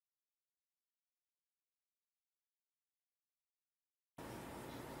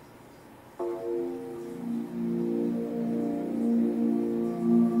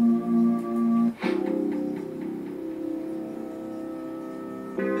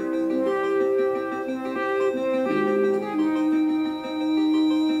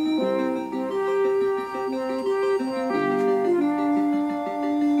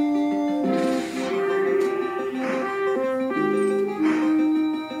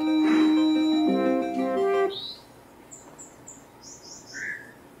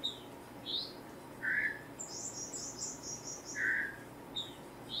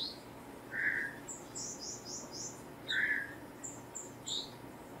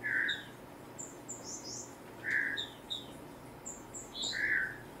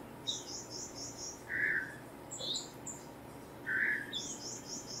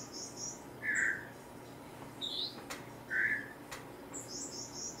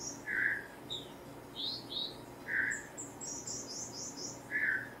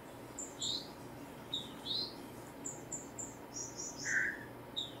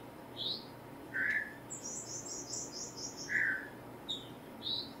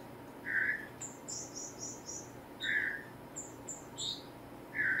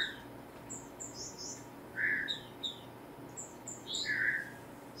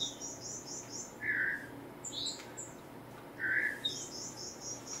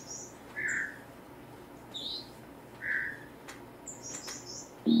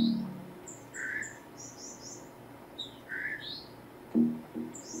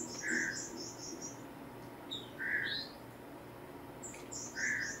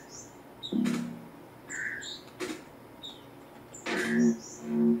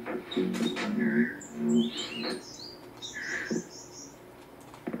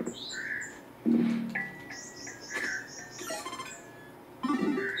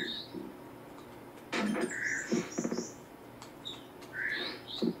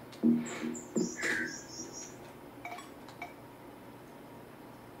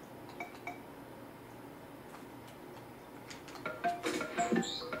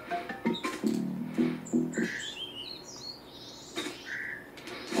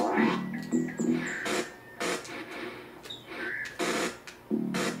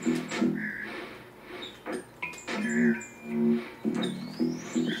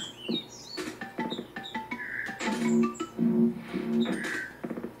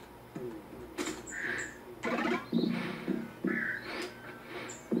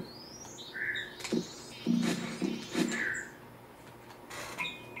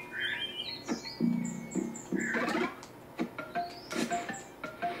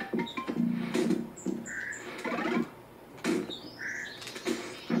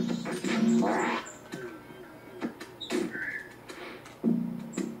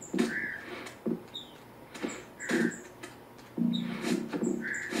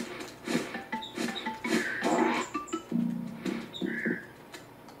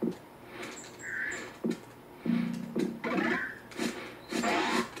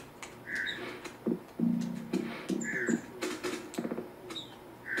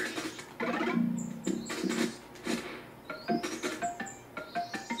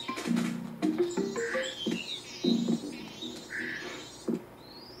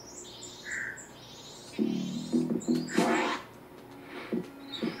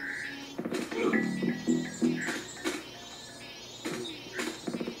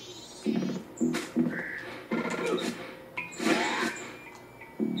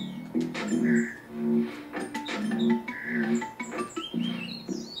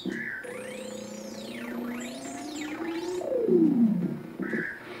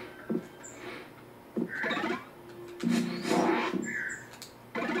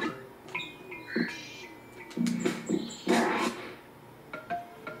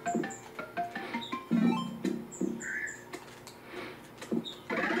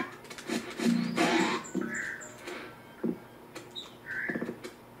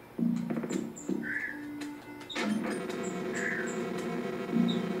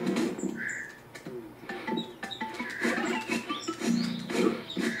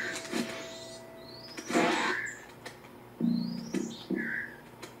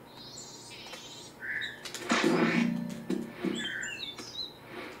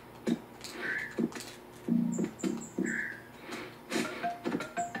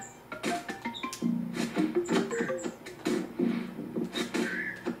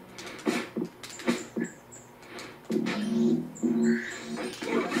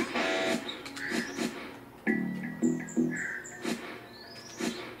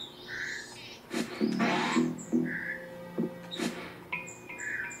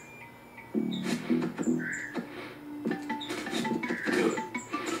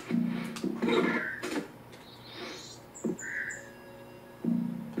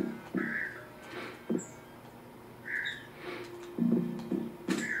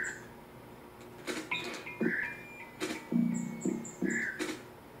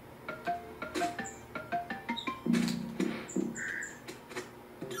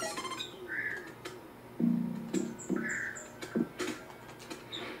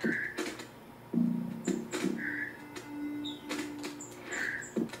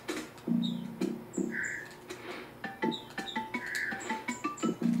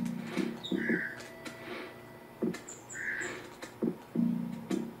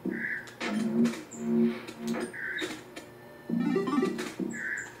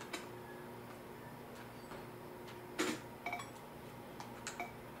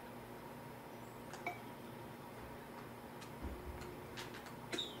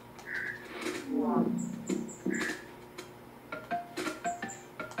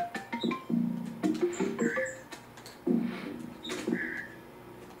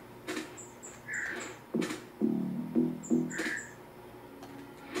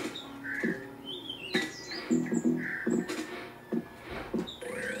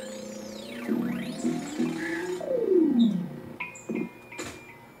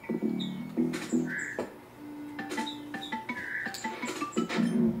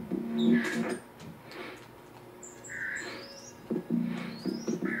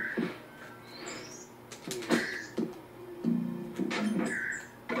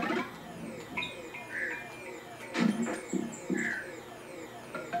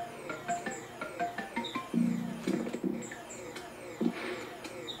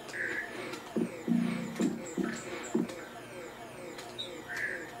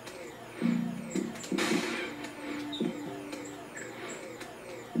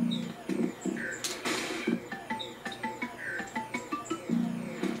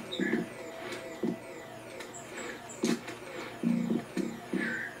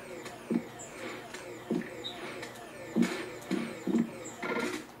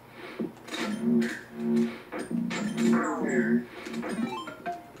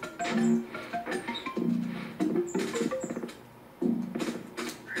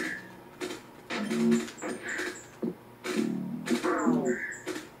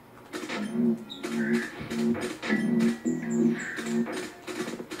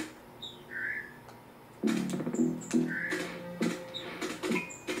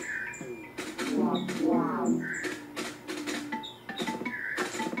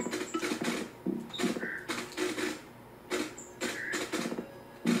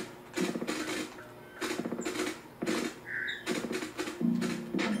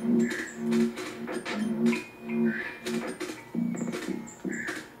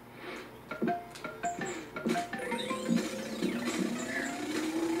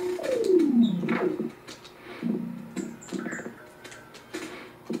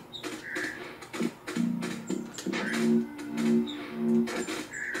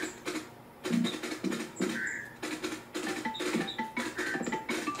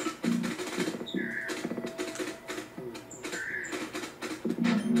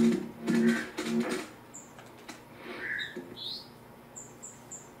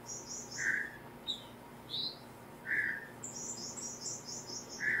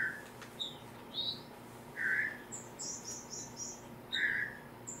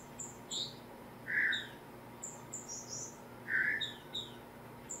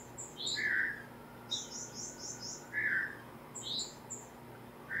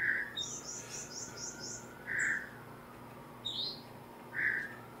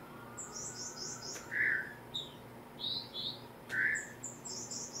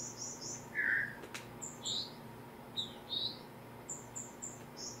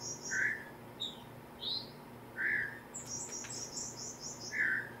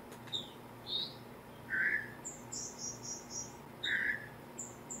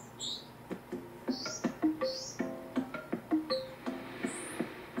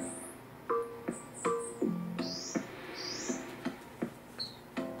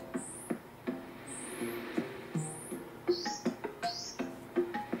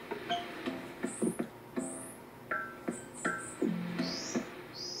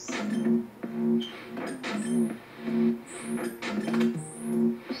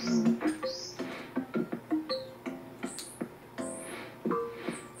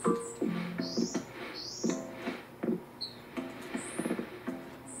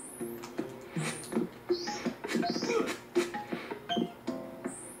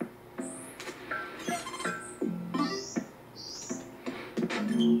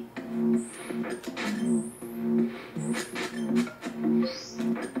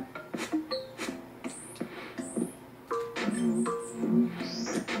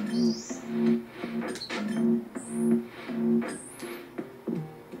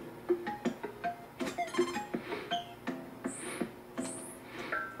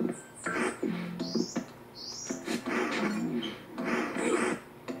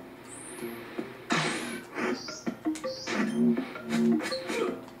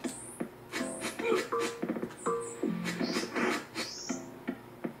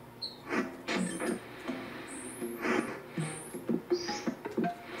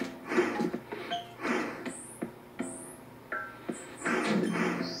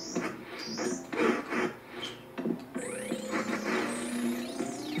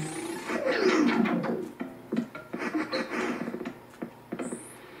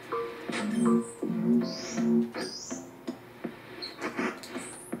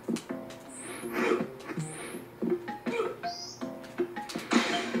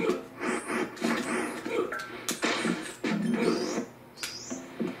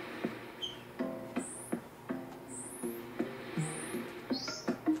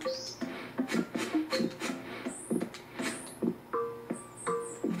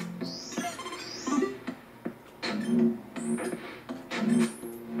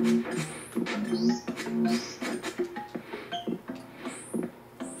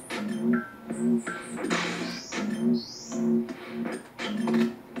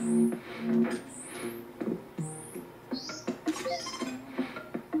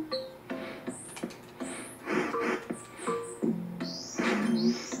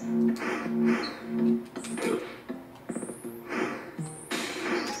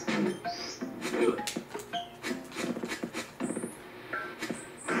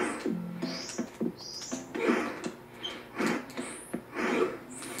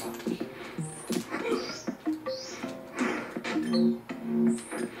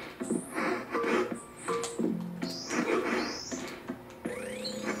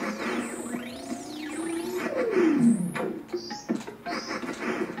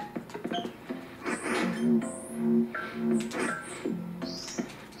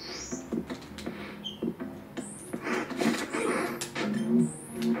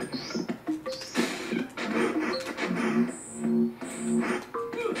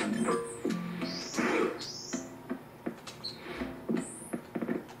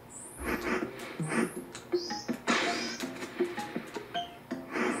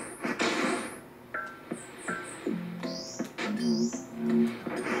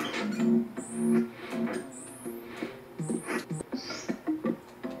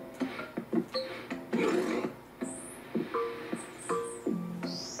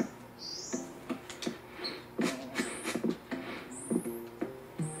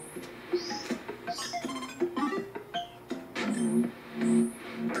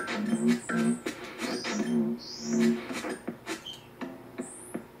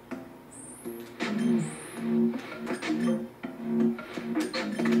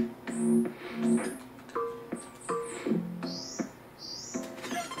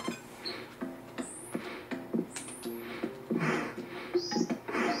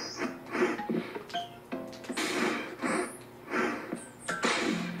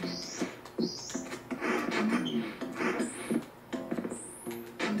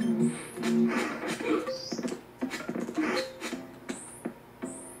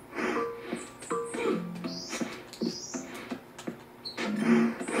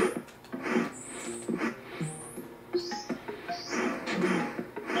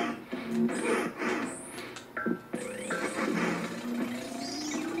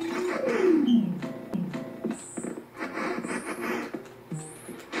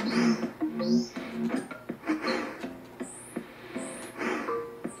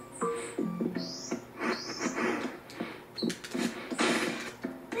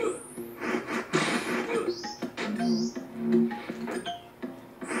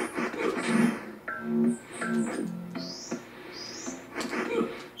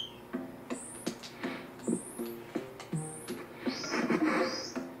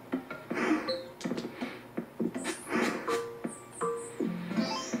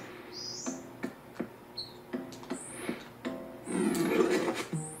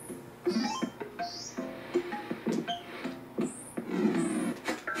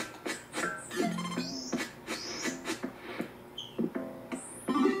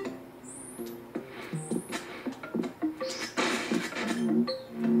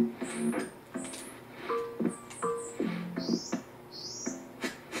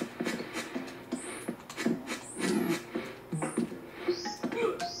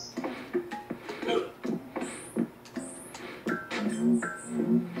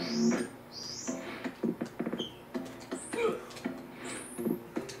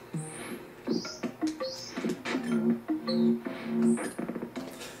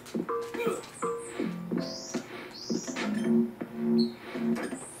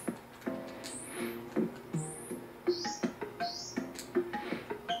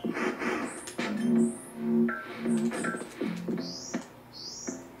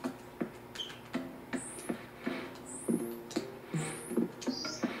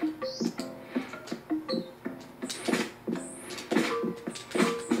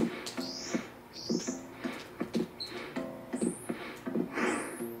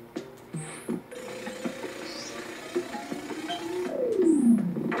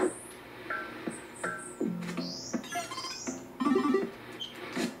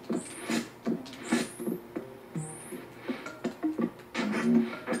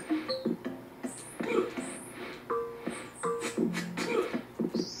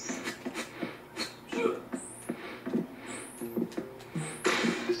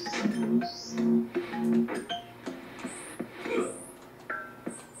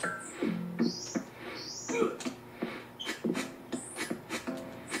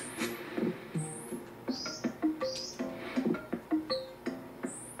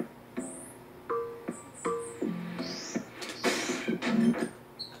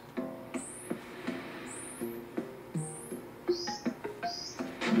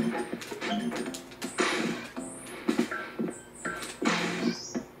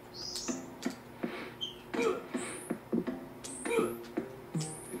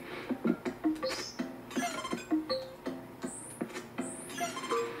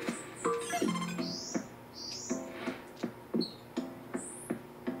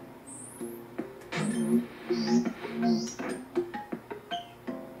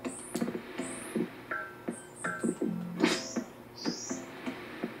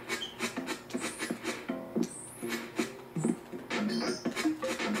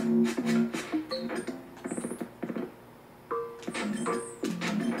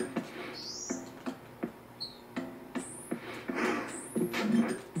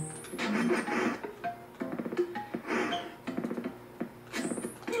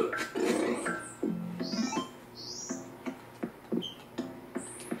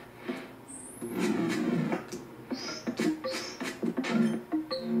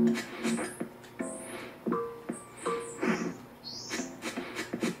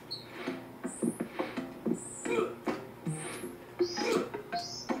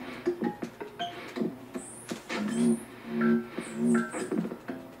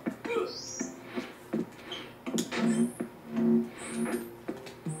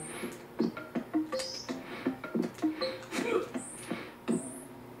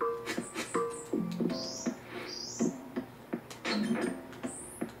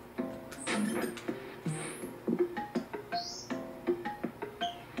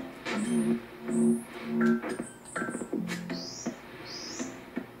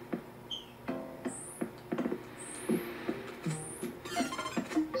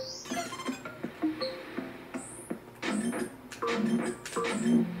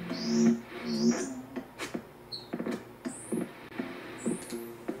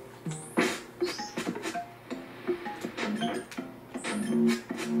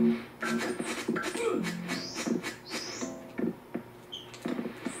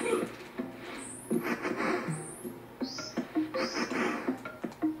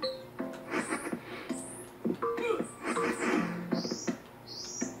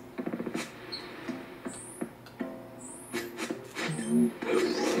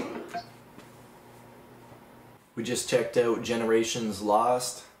We just checked out Generations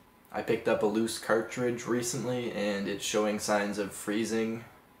Lost. I picked up a loose cartridge recently and it's showing signs of freezing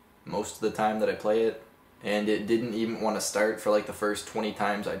most of the time that I play it. And it didn't even want to start for like the first 20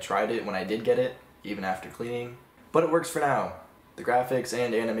 times I tried it when I did get it, even after cleaning. But it works for now. The graphics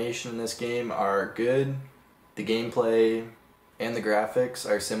and animation in this game are good. The gameplay and the graphics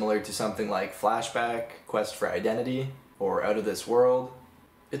are similar to something like Flashback, Quest for Identity, or Out of This World.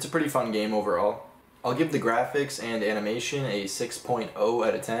 It's a pretty fun game overall. I'll give the graphics and animation a 6.0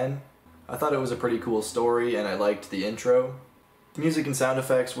 out of 10. I thought it was a pretty cool story and I liked the intro. The music and sound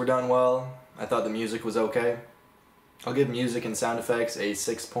effects were done well. I thought the music was okay. I'll give music and sound effects a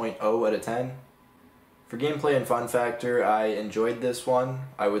 6.0 out of 10. For gameplay and fun factor, I enjoyed this one.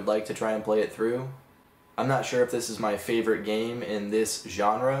 I would like to try and play it through. I'm not sure if this is my favorite game in this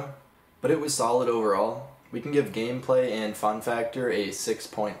genre, but it was solid overall. We can give gameplay and fun factor a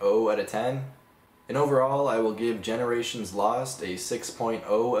 6.0 out of 10. And overall, I will give Generations Lost a 6.0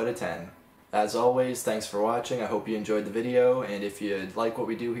 out of 10. As always, thanks for watching. I hope you enjoyed the video, and if you like what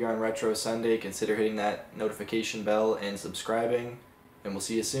we do here on Retro Sunday, consider hitting that notification bell and subscribing, and we'll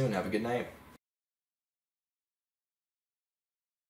see you soon. Have a good night.